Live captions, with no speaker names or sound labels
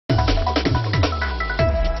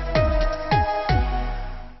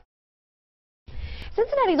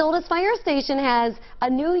Cincinnati's oldest fire station has a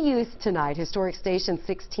new use tonight. Historic Station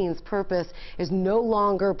 16's purpose is no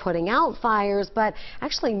longer putting out fires, but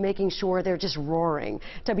actually making sure they're just roaring.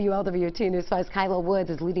 WLWT News 5's Kyla Woods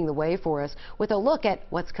is leading the way for us with a look at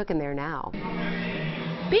what's cooking there now.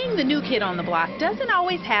 Being the new kid on the block doesn't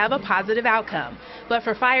always have a positive outcome, but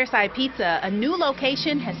for Fireside Pizza, a new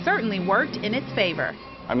location has certainly worked in its favor.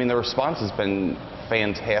 I mean, the response has been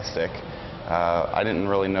fantastic. I didn't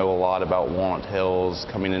really know a lot about Walnut Hills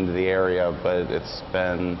coming into the area, but it's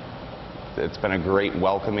been a great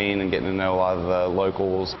welcoming and getting to know a lot of the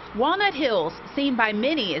locals. Walnut Hills, seen by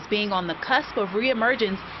many as being on the cusp of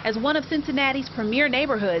reemergence as one of Cincinnati's premier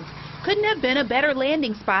neighborhoods, couldn't have been a better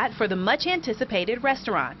landing spot for the much-anticipated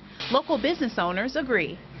restaurant. Local business owners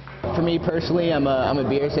agree. For me personally, I'm a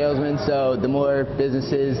beer salesman, so the more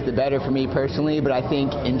businesses, the better for me personally. But I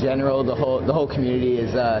think in general, the whole community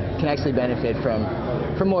can actually benefit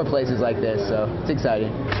from more places like this. So it's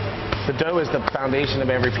exciting. The dough is the foundation of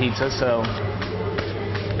every pizza, so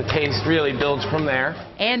the taste really builds from there.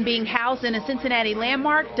 And being housed in a Cincinnati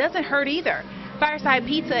landmark doesn't hurt either. Fireside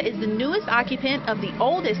Pizza is the newest occupant of the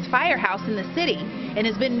oldest firehouse in the city and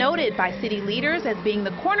has been noted by city leaders as being the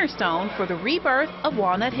cornerstone for the rebirth of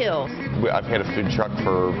Walnut Hills. I've had a food truck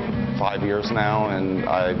for 5 years now, and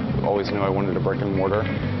I always knew I wanted a brick and mortar.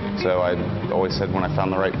 So I always said when I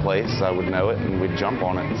found the right place, I would know it and we'd jump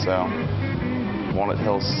on it. So Walnut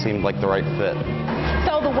Hills seemed like the right fit.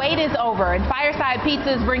 So the wait is over, and Fireside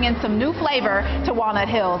Pizza is bringing some new flavor to Walnut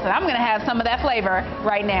Hills, and I'm going to have some of that flavor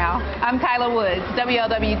right now. I'm Kyla Woods,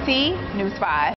 WLWT News 5.